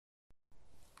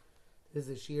This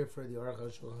is a shir for the Aruch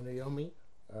HaShulchan Yomi,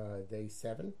 day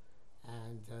 7,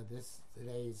 and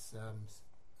today's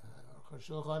Aruch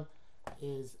HaShulchan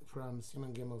is from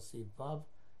Siman Gimel Siv Vav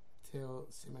till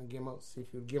Siman Gimel Siv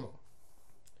Yud Gimel.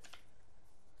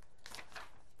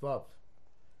 Vav.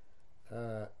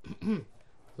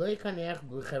 The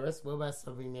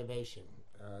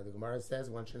Gemara says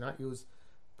one should not use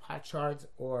pot shards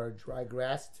or dry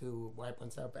grass to wipe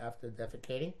oneself after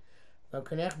defecating. And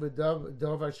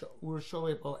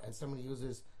somebody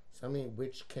uses something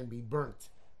which can be burnt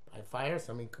by fire,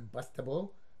 something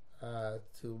combustible,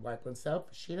 to wipe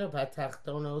oneself. Shina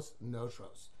batachtonos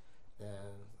nosros.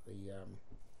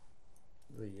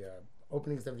 The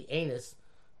openings of the anus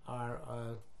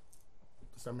are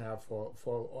somehow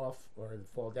fall off or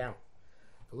fall down.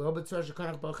 Nor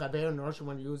should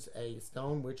one use a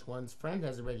stone which one's friend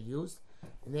has already used.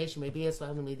 The nation may be as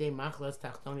obviously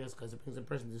because it brings a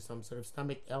person to some sort of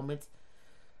stomach ailment,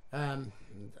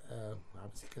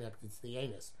 obviously connected to the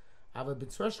anus. But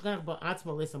if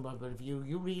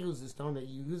you reuse the stone that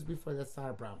you used before, that's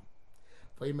not a problem.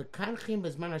 In time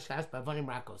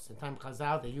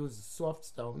Chazal, they use soft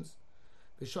stones.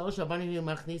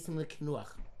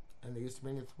 And they used to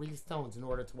bring in 3 stones in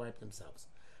order to wipe themselves.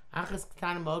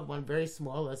 One very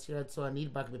small,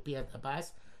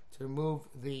 to remove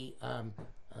the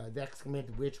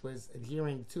excrement which was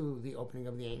adhering to the opening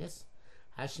of the anus.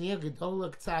 The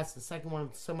second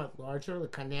one somewhat larger,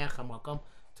 to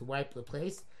wipe the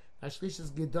place. And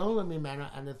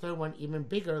the third one even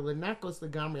bigger, to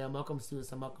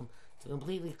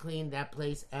completely clean that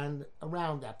place and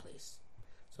around that place.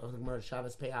 So the Gemara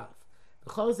Shabbos Pei Aleph.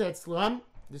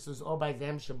 This is all by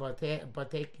them.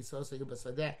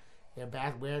 Their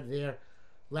bath where their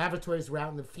lavatories were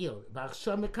out in the field.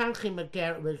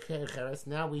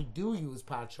 Now we do use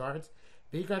pot shards.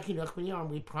 We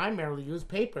primarily use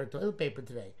toilet paper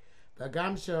today.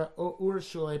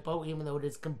 Even though it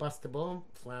is combustible,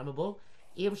 flammable,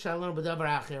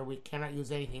 we cannot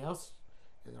use anything else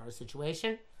in our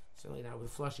situation. Certainly not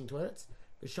with flushing toilets.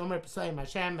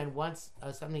 And once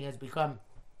something has become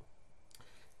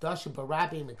Dashim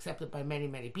Barabim, accepted by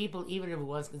many people, even if it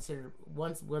was considered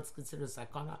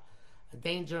sakana, a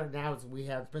danger. Now we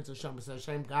have Prince of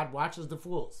Shem, God watches the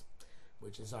fools,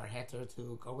 which is our heter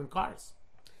to go in cars.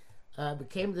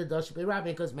 Became the Dashim Barabim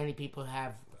because many people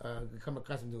have become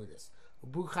accustomed to doing this.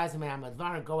 Go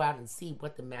out and see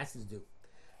what the masses do.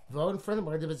 And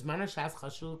furthermore, at the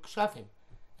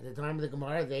time of the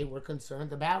Gemara, they were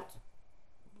concerned about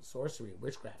sorcery,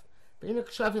 witchcraft. Now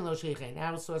sorcery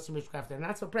and witchcraft, they're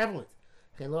not so prevalent.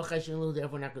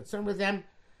 Therefore, not concerned with them.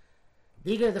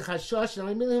 Because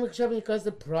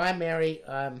the primary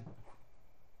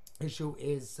issue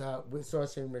is with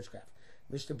sorcery and witchcraft.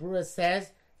 Mishnah Berurah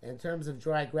says, in terms of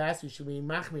dry grass, you should be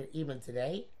machmir even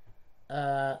today,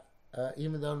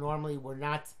 even though normally we're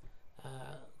not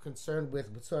concerned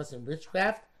with sorcery and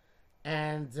witchcraft.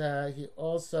 And he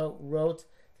also wrote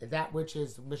that which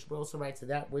is, Mishnah also writes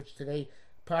that which today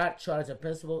pot shards of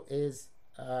principle is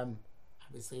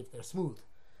obviously if they're smooth.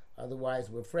 Otherwise,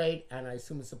 we're afraid, and I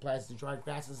assume this applies to dried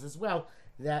grasses as well,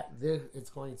 that it's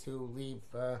going to leave,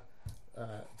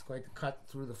 it's going to cut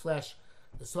through the flesh,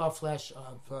 the soft flesh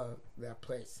of that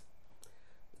place.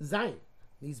 Zayin.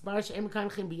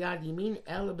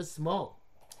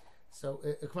 So,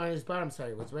 according to his bar,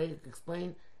 it was ready to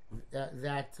explain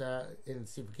that in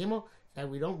Sifra Gimel, that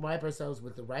we don't wipe ourselves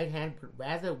with the right hand, but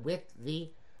rather with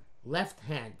the left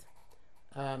hand.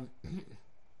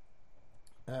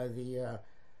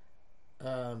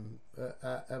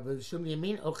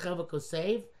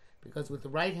 Because with the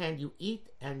right hand you eat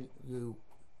and you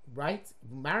write.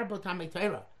 You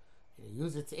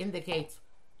use it to indicate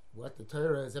what the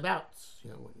Torah is about.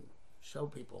 When you show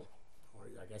people, or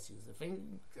I guess use the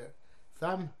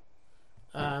thumb.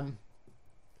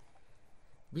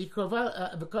 Because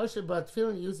but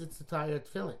tefillin, use it to tie your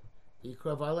tefillin.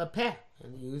 Bikrovala peh,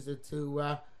 and use it to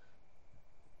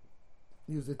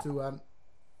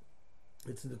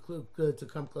it's good to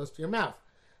come close to your mouth.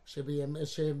 Should be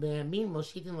mean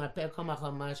moshitin la peh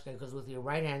komachal mashke, because with your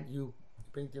right hand you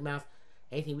bring to your mouth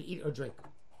anything we eat or drink.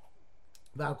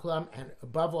 V'alkulam, and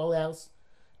above all else,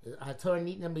 Torah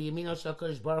nitna b'yamino shel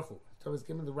Kodesh Baruch Hu. Torah was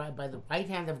given by the right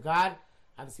hand of God,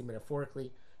 obviously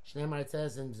metaphorically. Shneimar, it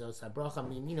says in Zos HaBrocha,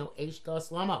 Mimino eish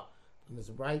das lama. From his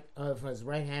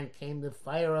right hand came the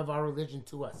fire of our religion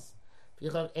to us.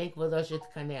 Therefore, it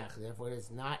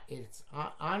is not its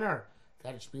honor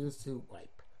that it should be used to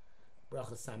wipe.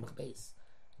 Bracha Samach Beis.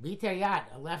 Viter Yad,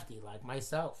 a lefty like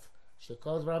myself.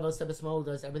 Shekol Bravo Sebesmo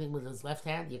does everything with his left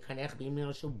hand. Yikanech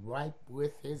Bimino should wipe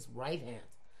with his right hand.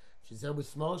 Shizel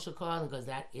Bismo Shekol, because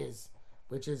that is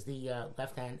which is the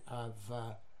left hand of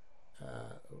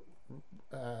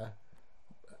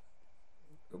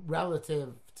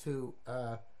relative to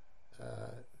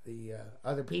the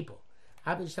other people.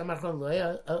 And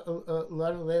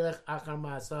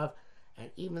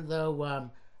even though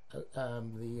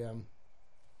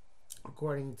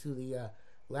according to the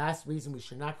last reason we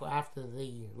should not go after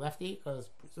the lefty, because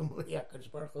presumably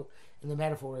HaKadosh Baruch Hu in the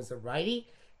metaphor is a righty.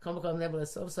 By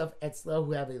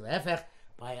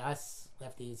us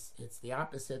lefties, it's the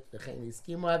opposite. And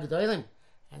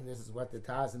this is what the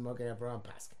Taz and Mogen Avraham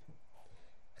paskin.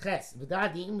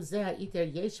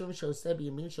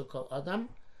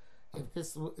 If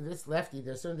this lefty,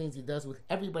 there's certain things he does with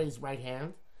everybody's right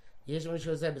hand. I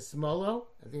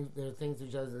think there are things he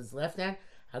does with his left hand.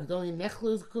 The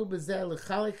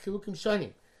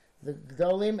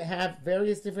Gedolim have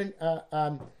various different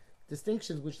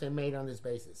distinctions which they made on this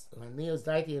basis. In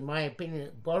my opinion,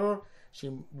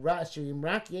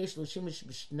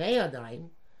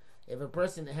 if a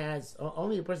person has,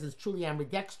 only a person is truly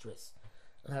ambidextrous,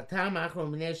 in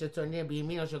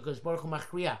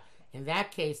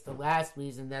that case, the last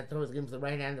reason that Torah gives the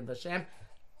right hand of Hashem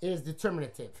is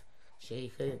determinative.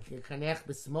 He's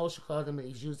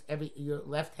used your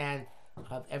left hand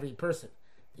of every person.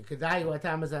 In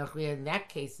that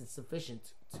case, it's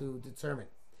sufficient to determine.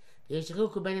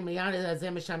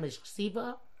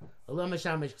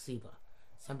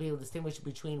 Some people distinguish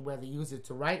between whether you use it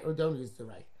to write or don't use it to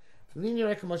write.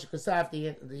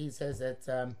 He says that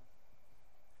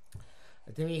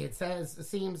to me it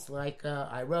seems like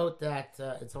I wrote that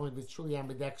it's only with truly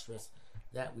ambidextrous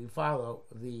that we follow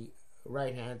the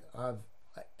right hand of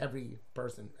every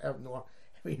person,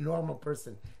 every normal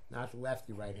person, not the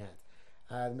lefty right hand.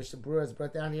 The Mishnah Berurah is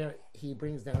brought down here. He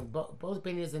brings down both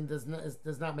opinions and does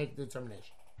not make the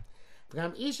determination.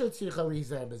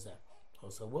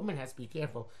 Also, a woman has to be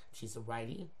careful if she's a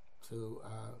righty to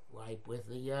wipe with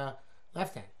the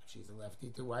left hand. If she's a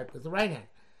lefty, to wipe with the right hand.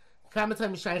 Because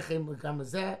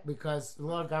the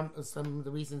law, some of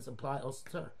the reasons apply also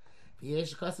to her.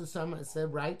 Someone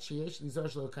said right, she should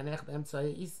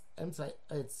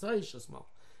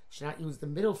not use the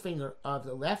middle finger of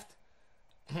the left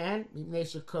hand,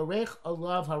 because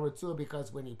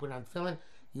when you put on tefillin,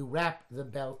 you wrap the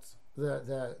belt,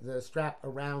 the strap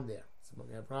around there. But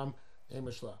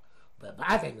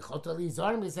of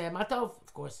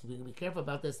course, if you can be careful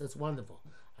about this, that's wonderful.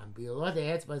 But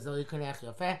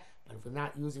if we're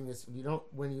not using this, if you don't,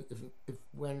 when you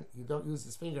don't use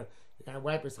this finger, you're gonna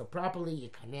wipe yourself properly. You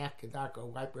or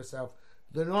wipe yourself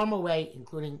the normal way,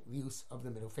 including the use of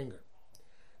the middle finger.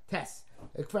 Test.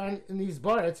 In these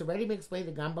bars, it's already been explained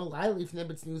the Gamba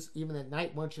news. Even at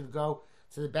night, one should go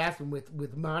to the bathroom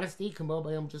with modesty,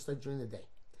 just like during the day.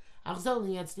 That's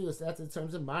in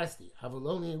terms of modesty. But you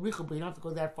don't have to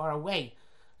go that far away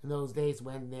in those days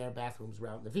when their bathrooms were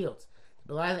out in the fields.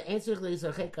 And now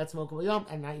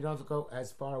you don't have to go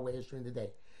as far away as during the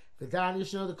day. You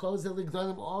should know the clothes that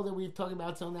all that we've talked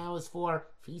about till now is for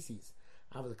feces.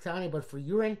 But for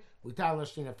urine, you can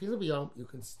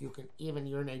even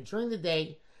urinate during the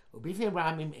day,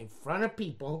 in front of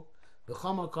people,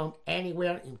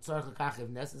 anywhere if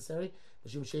necessary,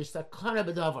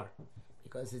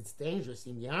 because it's dangerous.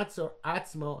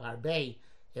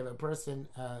 If a person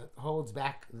holds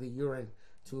back the urine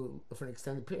for an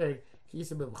extended period,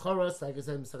 like I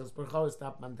said,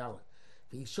 stop mandala.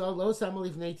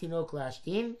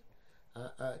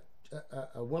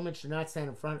 A woman should not stand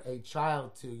in front of a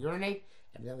child to urinate.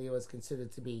 Evidently, it was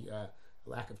considered to be a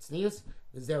lack of tznius.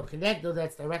 Though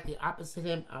that's directly opposite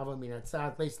him,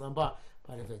 but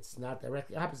if it's not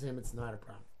directly opposite him, it's not a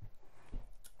problem.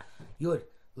 Yud.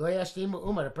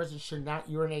 A person should not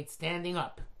urinate standing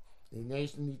up. The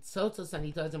nation needs sotos and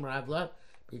he tells him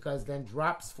because then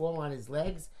drops fall on his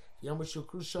legs.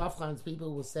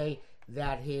 People will say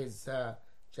that his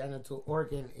genital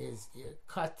organ is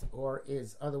cut or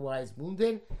is otherwise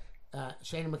wounded.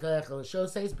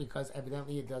 Because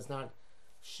evidently it does not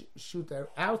shoot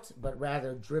out, but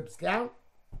rather drips down.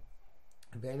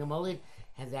 And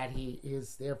that he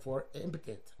is therefore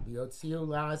impotent.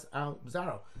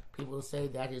 People will say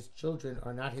that his children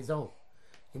are not his own.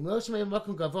 Unless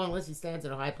he stands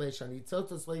in a high place, the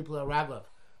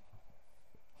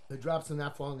drops will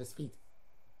not fall on his feet.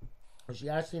 Or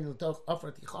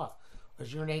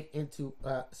urinate into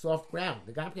soft ground.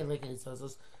 The Gamkin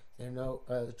there are no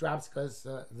drops because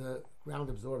the ground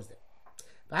absorbs them.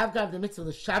 The mitzvah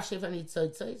the shavshev and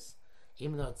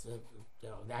even though it's in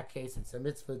that case it's a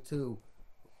mitzvah to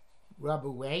rub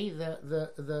away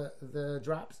the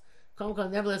drops.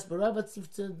 Nevertheless, there's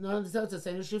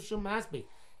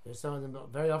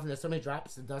very often there's so many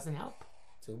drops it doesn't help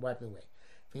to wipe them away.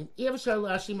 If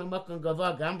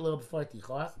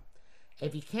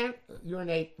you can't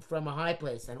urinate from a high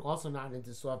place and also not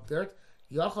into soft dirt,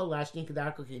 he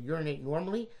can urinate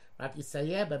normally, but he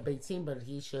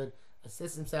should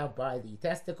assist himself by the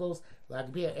testicles,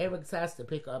 to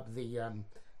pick up the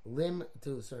limb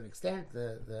to a certain extent,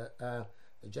 the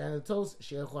genitals,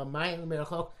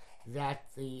 that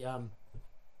the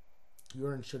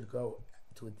urine should go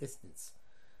to a distance.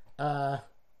 In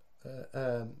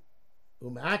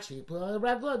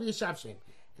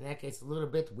that case, a little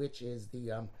bit, which is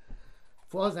the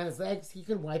falls on his legs, he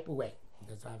can wipe away.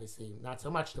 There's obviously not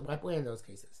so much to wipe away in those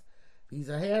cases. These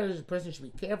are hairs. The person should be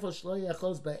careful,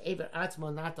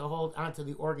 not to hold onto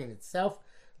the organ itself,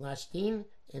 lashtin,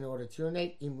 in order to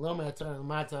urinate,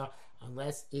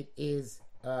 unless it is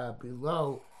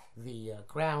below the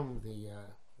crown, the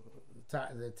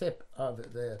tip of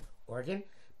the organ.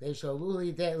 They show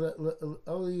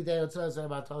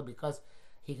because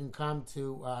he can come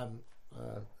to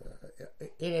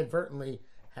inadvertently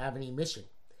have an emission.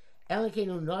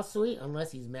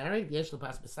 Unless he's married, and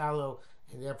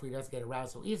therefore he doesn't get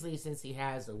aroused so easily since he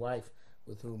has a wife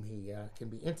with whom he can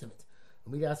be intimate.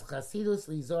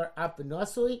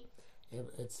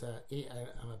 It's a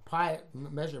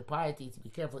measure of piety to be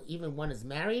careful, even one is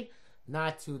married,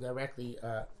 not to directly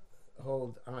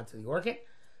hold onto the organ.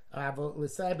 But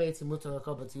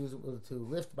to use it to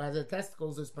lift by the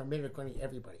testicles is permitted according to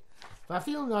everybody.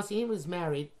 If he was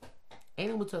married,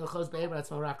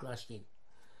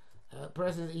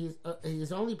 person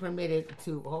he's only permitted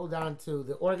to hold on to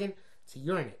the organ to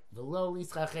urinate,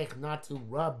 not to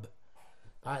rub.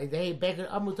 But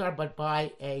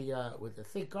by a with a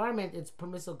thick garment, it's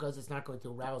permissible because it's not going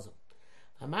to arouse him.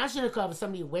 If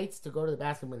somebody waits to go to the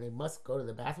bathroom when they must go to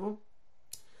the bathroom,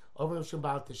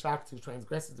 to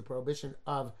transgresses the prohibition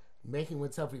of making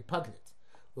oneself repugnant.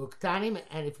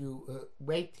 And if you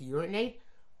wait to urinate,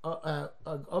 he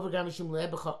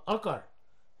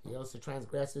also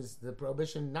transgresses the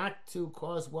prohibition not to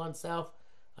cause oneself,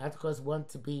 not to cause one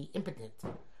to be impotent.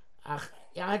 But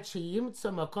until you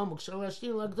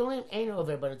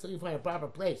find a proper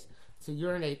place to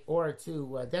urinate or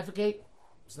to defecate,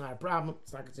 it's not a problem.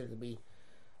 It's not considered to be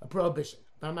a prohibition.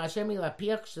 Somebody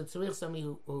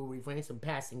who refrains from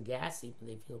passing gas, even if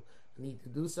they feel the need to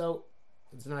do so,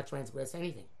 does not transgress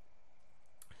anything.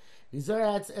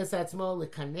 Especially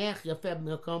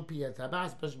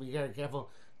be very careful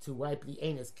to wipe the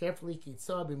anus carefully,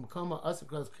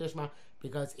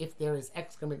 because if there is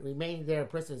excrement remaining there, a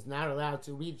person is not allowed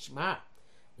to read Shema.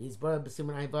 These brought up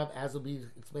as will be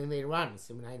explained later on.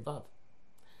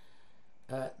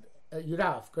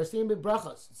 Yudaf, Karsim be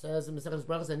brachos. It says in Mesechus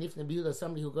Brachos, Anifna Yehuda,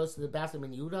 somebody who goes to the bathroom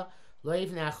in Yehuda, lo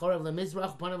yifna achorav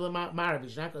lemizrach, panav lemarav. He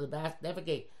should not go to the bath,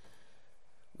 defecate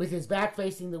with his back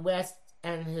facing the west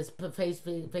and his face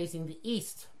facing the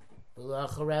east. Nor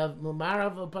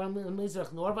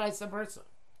vice versa.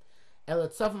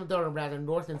 Rather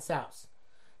north and south.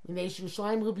 Because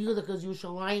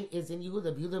Yerushalayim is in Yehuda.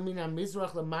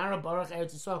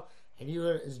 And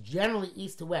Yehuda is generally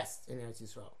east to west in Eretz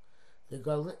Yisrael. The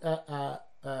Galil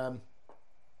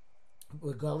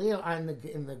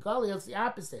in the Galil it's the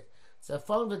opposite. So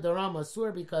following the Daram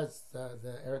Asur because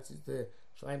the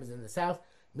Shalim is in the south.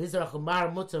 Mizrach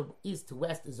Umar Mutter east to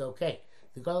west is okay.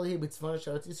 The Galil with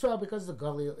Tzfon Israel because the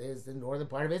Galil is the northern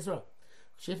part of Israel.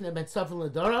 Shifna ben Tzafon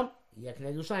L'Daram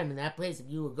Yeknei Yerushalayim. In that place, if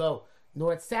you would go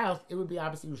north south, it would be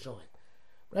opposite Yerushalayim.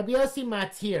 Rabbi Yossi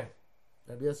Matir.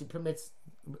 Rabbi Yossi permits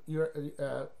your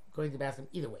going to the bathroom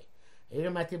either way.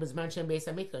 Rabbi Matir is Manchem Beis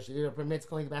Hamikdash. It permits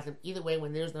going to the bathroom either way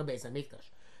when there's no Beis Hamikdash.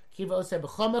 Kiva Oseh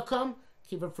B'Chomakom.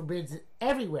 Kiva forbids it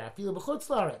everywhere. I feel B'Chutz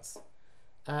La'aretz.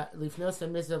 Lifnos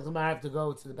and Mizrach L'Marav to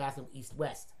go to the bathroom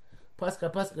east-west.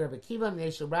 Paska Rabbi Kiva,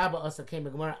 Nesha Rabba also came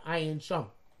to Gemara Ayin Shom.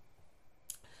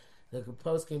 The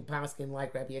post came Paskin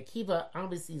like Rabbi Akiva.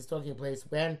 Obviously, he's talking a place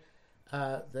when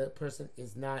the person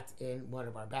is not in one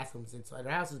of our bathrooms inside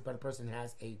our houses, but a person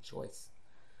has a choice.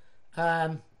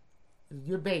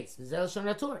 Your base, the Zel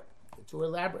Shanatur, the two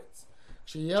elaborates.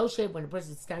 Shiyoshe, when a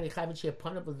person is standing, Chavit Sheh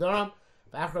Panab L'Doram,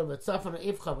 Ba'achra L'Tzafon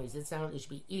Ifcha, when he sits down, it should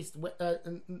be east,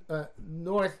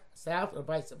 north, south, or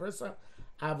vice versa.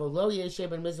 Avolo Yeshe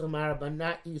Ben Mizrach Mara, but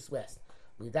not east, west.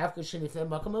 Midavka Shinifem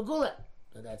Makam Agula.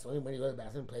 That's only when you go to the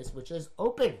bathroom place which is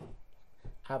open.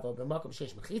 Avo b'makom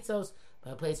shesh mechitzos,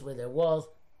 by a place where there are walls,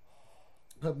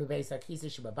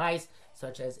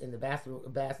 such as in the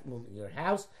bathroom in your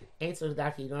house. Answer the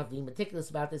doctor, you don't have to be meticulous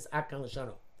about this. Akan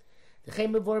l'shano. The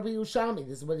chem b'vor b'Yushalmi.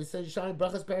 This is what it says. Yushalmi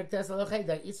brachas perik tes alochay.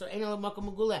 That isur ein al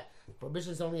makom meguleh.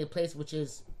 Prohibition is only a place which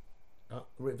is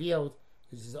revealed,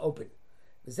 which is open.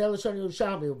 Specifically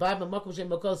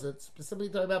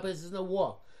talking about places there's no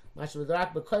wall.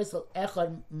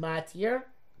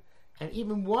 And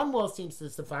even one wall seems to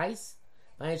suffice,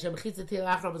 as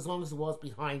long as the wall is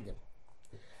behind him.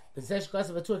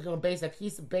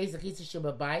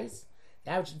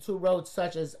 That which two roads,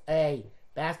 such as a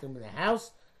bathroom in the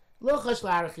house,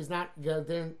 is not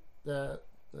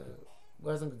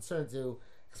wasn't concerned to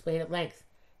explain at length.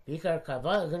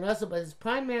 But his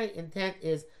primary intent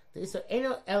is the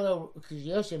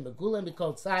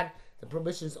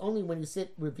prohibition is only when you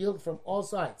sit revealed from all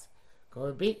sides,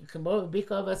 like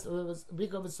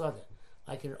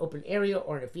in an open area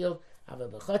or in a field,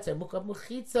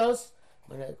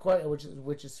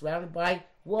 which is surrounded by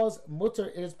walls. Mutter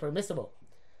is permissible.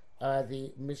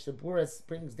 The Mishnah Berurah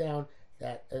brings down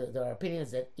that there are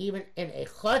opinions that even in a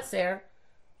chotzer,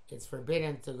 it's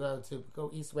forbidden to go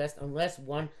east-west unless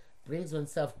one brings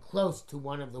oneself close to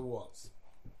one of the walls.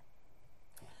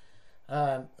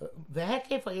 Although the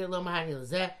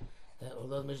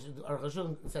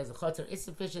Mishnah says the chotzer is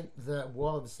sufficient, the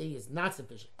wall of the city is not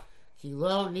sufficient.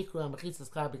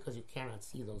 Because you cannot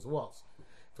see those walls.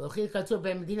 The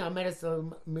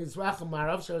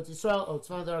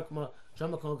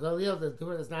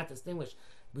Torah does not distinguish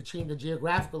between the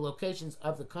geographical locations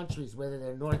of the countries, whether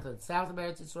they're north and south of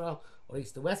Eretz Yisrael or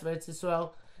east and west of Eretz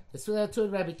Yisrael. The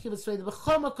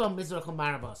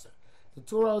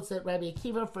Torah holds that Rabbi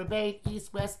Akiva forbade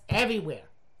east, west, everywhere.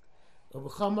 And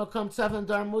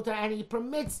he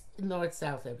permits north,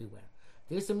 south, everywhere.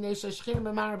 Because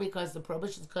the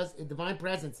prohibition, because the divine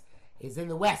presence is in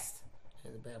the west,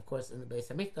 and of course in the Beis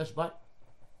Hamikdash, but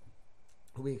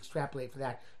we extrapolate for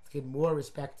that to give more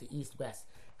respect to east-west.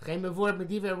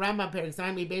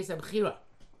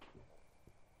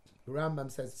 Rambam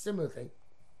says a similar thing,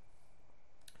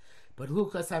 but he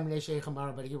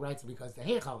writes because the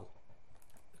Heichal,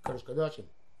 the Kodesh Kadoshim,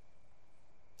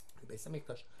 the Beis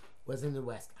Hamikdash, was in the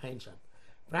west, Ein Sham.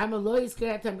 Rambam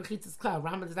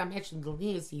does not mention the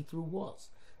leniency through walls.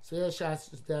 So the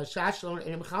Shashlon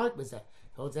and Mechalik was that.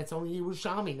 Holds that's only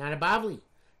Yerushalmi, not a Bavli.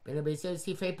 But the Beis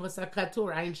Yosef Sifei Posach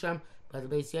Katur Ein Sham, but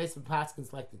the Beis Yosef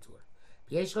Paskins like the Torah.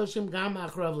 B'yesh Roshim Gam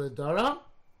Achrav L'Doro.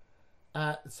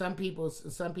 Some people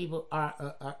are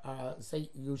say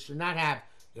you should not have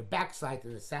your backside to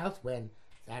the south when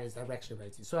that is the direction of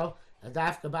Eretz Yisrael.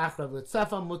 Adafka B'Achrav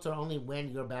L'Tzafa Mutar only when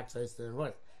your backside is to the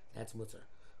north. That's Mutar.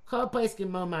 Call Paiskim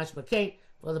Momash B'Kain.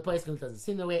 Well, the Paiskim doesn't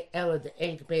seem the way. Ella the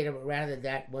Ein Kapeda, but rather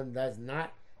that one does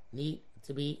not need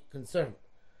to be concerned.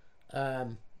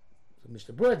 So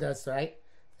Mishnah Berurah does right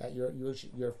that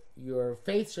your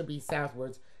face should be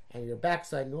southwards and your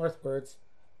backside northwards,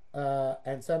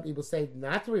 and some people say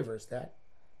not to reverse that,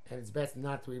 and it's best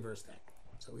not to reverse that.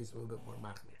 So he's a little bit more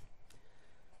machmir.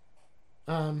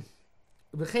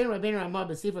 V'chein Rabbeinu Ramah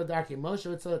b'Sifra Darkei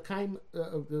Moshe. So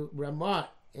the Ramah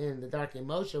in the Darkei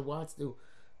Moshe wants to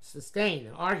sustain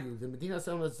and argue the Medina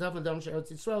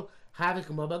Yisrael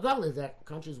that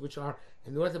countries which are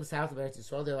in north and south of Eretz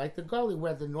Yisrael, they're like the Goli,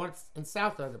 where the north and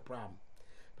south are the problem.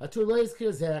 But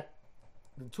the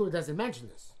Torah doesn't mention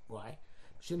this. Why?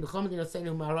 Because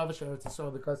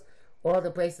all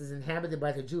the places inhabited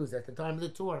by the Jews at the time of the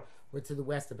Torah were to the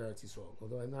west of Eretz Yisrael.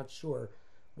 Although I'm not sure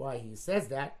why he says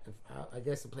that. I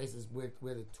guess the places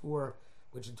where the Torah,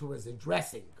 which the Torah is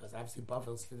addressing, because obviously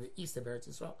Bavel's to the east of Eretz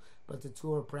Yisrael, but the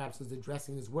Torah perhaps was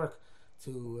addressing his work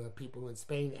to people in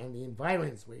Spain and the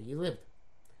environs where he lived.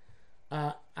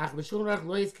 But Shulchan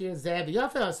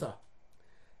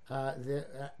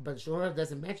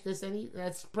doesn't mention this, and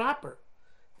that's proper.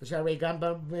 Because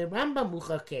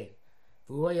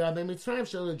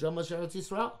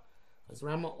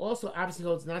Rama also obviously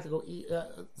holds not to go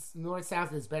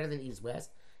north-south is better than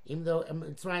east-west, even though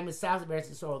Mitzrayim is south of Eretz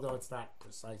Yisrael, although it's not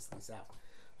precisely south.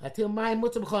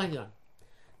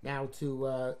 Now,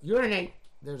 to urinate,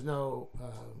 there's no,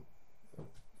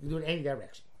 you do it in any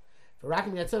direction. For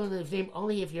Rakim Yatzim,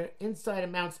 only if you're inside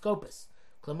of Mount Scopus.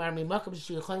 In the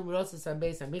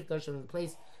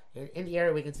place, in the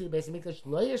area we can see the Beis Hamikdash,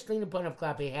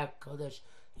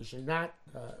 you should not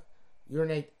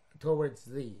urinate towards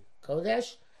the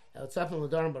Kodesh,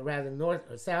 but rather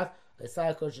north or south.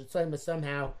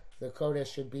 Somehow the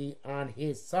Kodesh should be on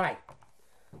his side.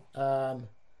 The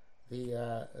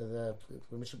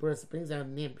Mishnah Berurah brings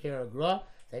down the Paragraph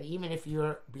that even if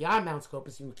you're beyond Mount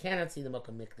Scopus, you cannot see the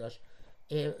Makom Mikdash.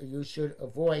 You should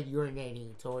avoid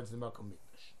urinating towards the Makom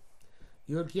Mikdash.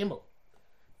 Yud Gimel.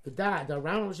 The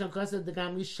round of Shankas the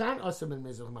Gam Lishan Osam in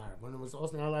Mizrach Marav, when it was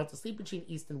also not allowed to sleep between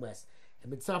east and west,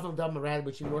 and Mitzvah Dam Marad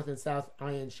between north and south,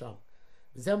 Ayin Sham.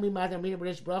 That's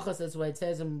why it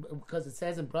says because it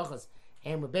says in Brachas,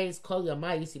 And with base Kol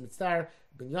Yamai Yisi Mitzar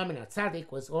Binyamin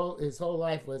Atzadik was all his whole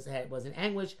life was in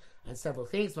anguish on several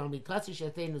things. And his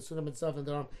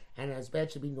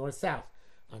bed should be north south.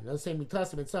 On no same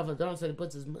Mitasim itself and Doron, so he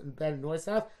puts his bed in north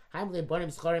south. Hamle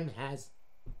Bonim Schorim has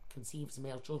conceives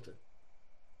male children.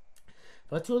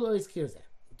 But Tur always cures that.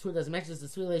 Tur doesn't mention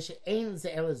this relation. Ein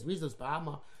Ze'elas Rizos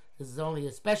Ba'ama. This is only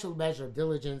a special measure of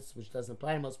diligence, which doesn't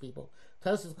apply to most people.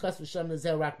 Tosus Kas V'Shem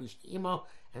Nezel Rak B'Ish'imo,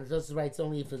 and Tosus writes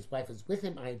only if his wife is with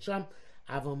him. Ayin Sham.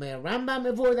 Avomei Rambam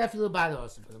Evor that Filu Bada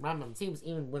also. For the Rambam, it seems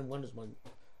even when one is on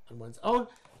one's own,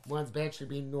 one's bed should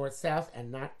be north south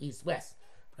and not east west.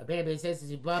 Rabbi says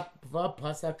that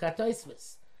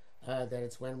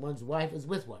it's when one's wife is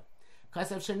with one.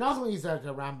 Kasav Shenochli is like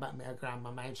a Rambam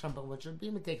Ayin Sham, but one should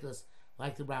be meticulous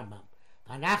like the Rambam.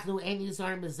 We are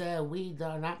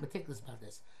not meticulous about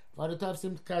this. And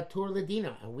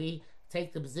we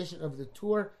take the position of the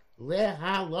Tur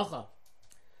lehalacha,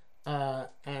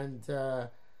 and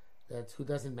that's who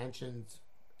doesn't mention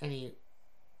any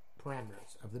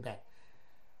parameters of the bed.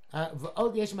 And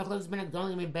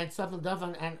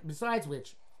besides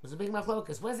which, there's a big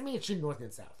machlokas. What does it mean it should north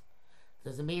and south?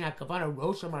 Does it mean that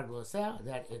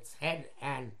its head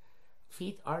and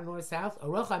feet are north-south,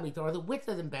 or the width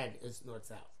of the bed is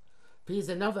north-south.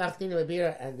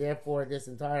 And therefore this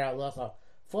entire halacha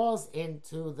falls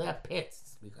into the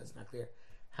pits, because it's not clear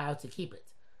how to keep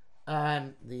it.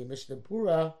 The Mishnah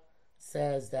Bura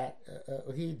says that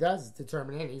he does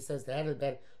determine it. He says the head of the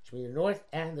bed should be the north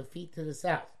and the feet to the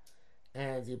south.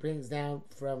 And he brings down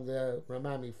from the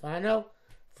Ramah Mifano,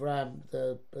 from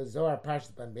the Zohar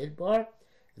Parshas Bamidbar,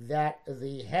 that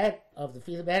the head of the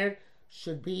feet of the bed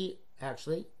should be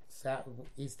actually south,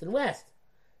 east and west,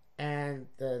 and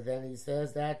then he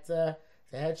says that the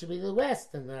head should be to the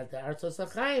west, and that the Artzos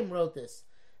HaChaim wrote this.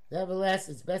 Nevertheless,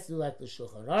 it's best to do like the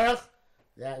Shulchan Aruch,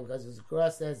 that because the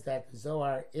Zohar says that the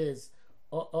Zohar is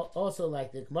also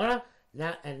like the Gemara,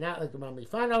 not like the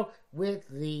Mamifano, with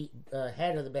the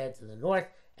head of the bed to the north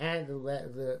and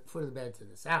the foot of the bed to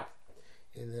the south.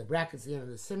 In the brackets at the end of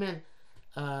the Siman,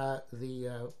 the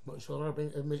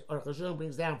Shulchan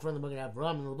brings down from the Magen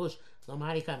Avraham and the Bush,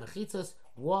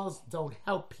 walls don't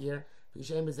help here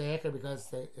because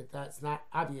it's not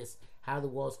obvious how the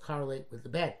walls correlate with the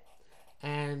bed.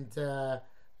 And the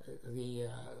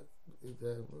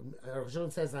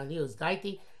Shulchan says on News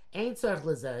Daiti, ain't you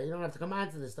don't have to come on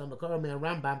to this,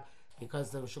 Rambam,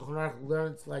 because the Shulchan Aruch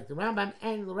learns like the Rambam,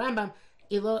 and the Rambam,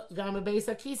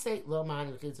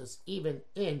 even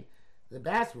in the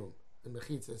bathroom, the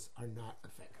mechitzas are not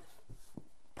effective.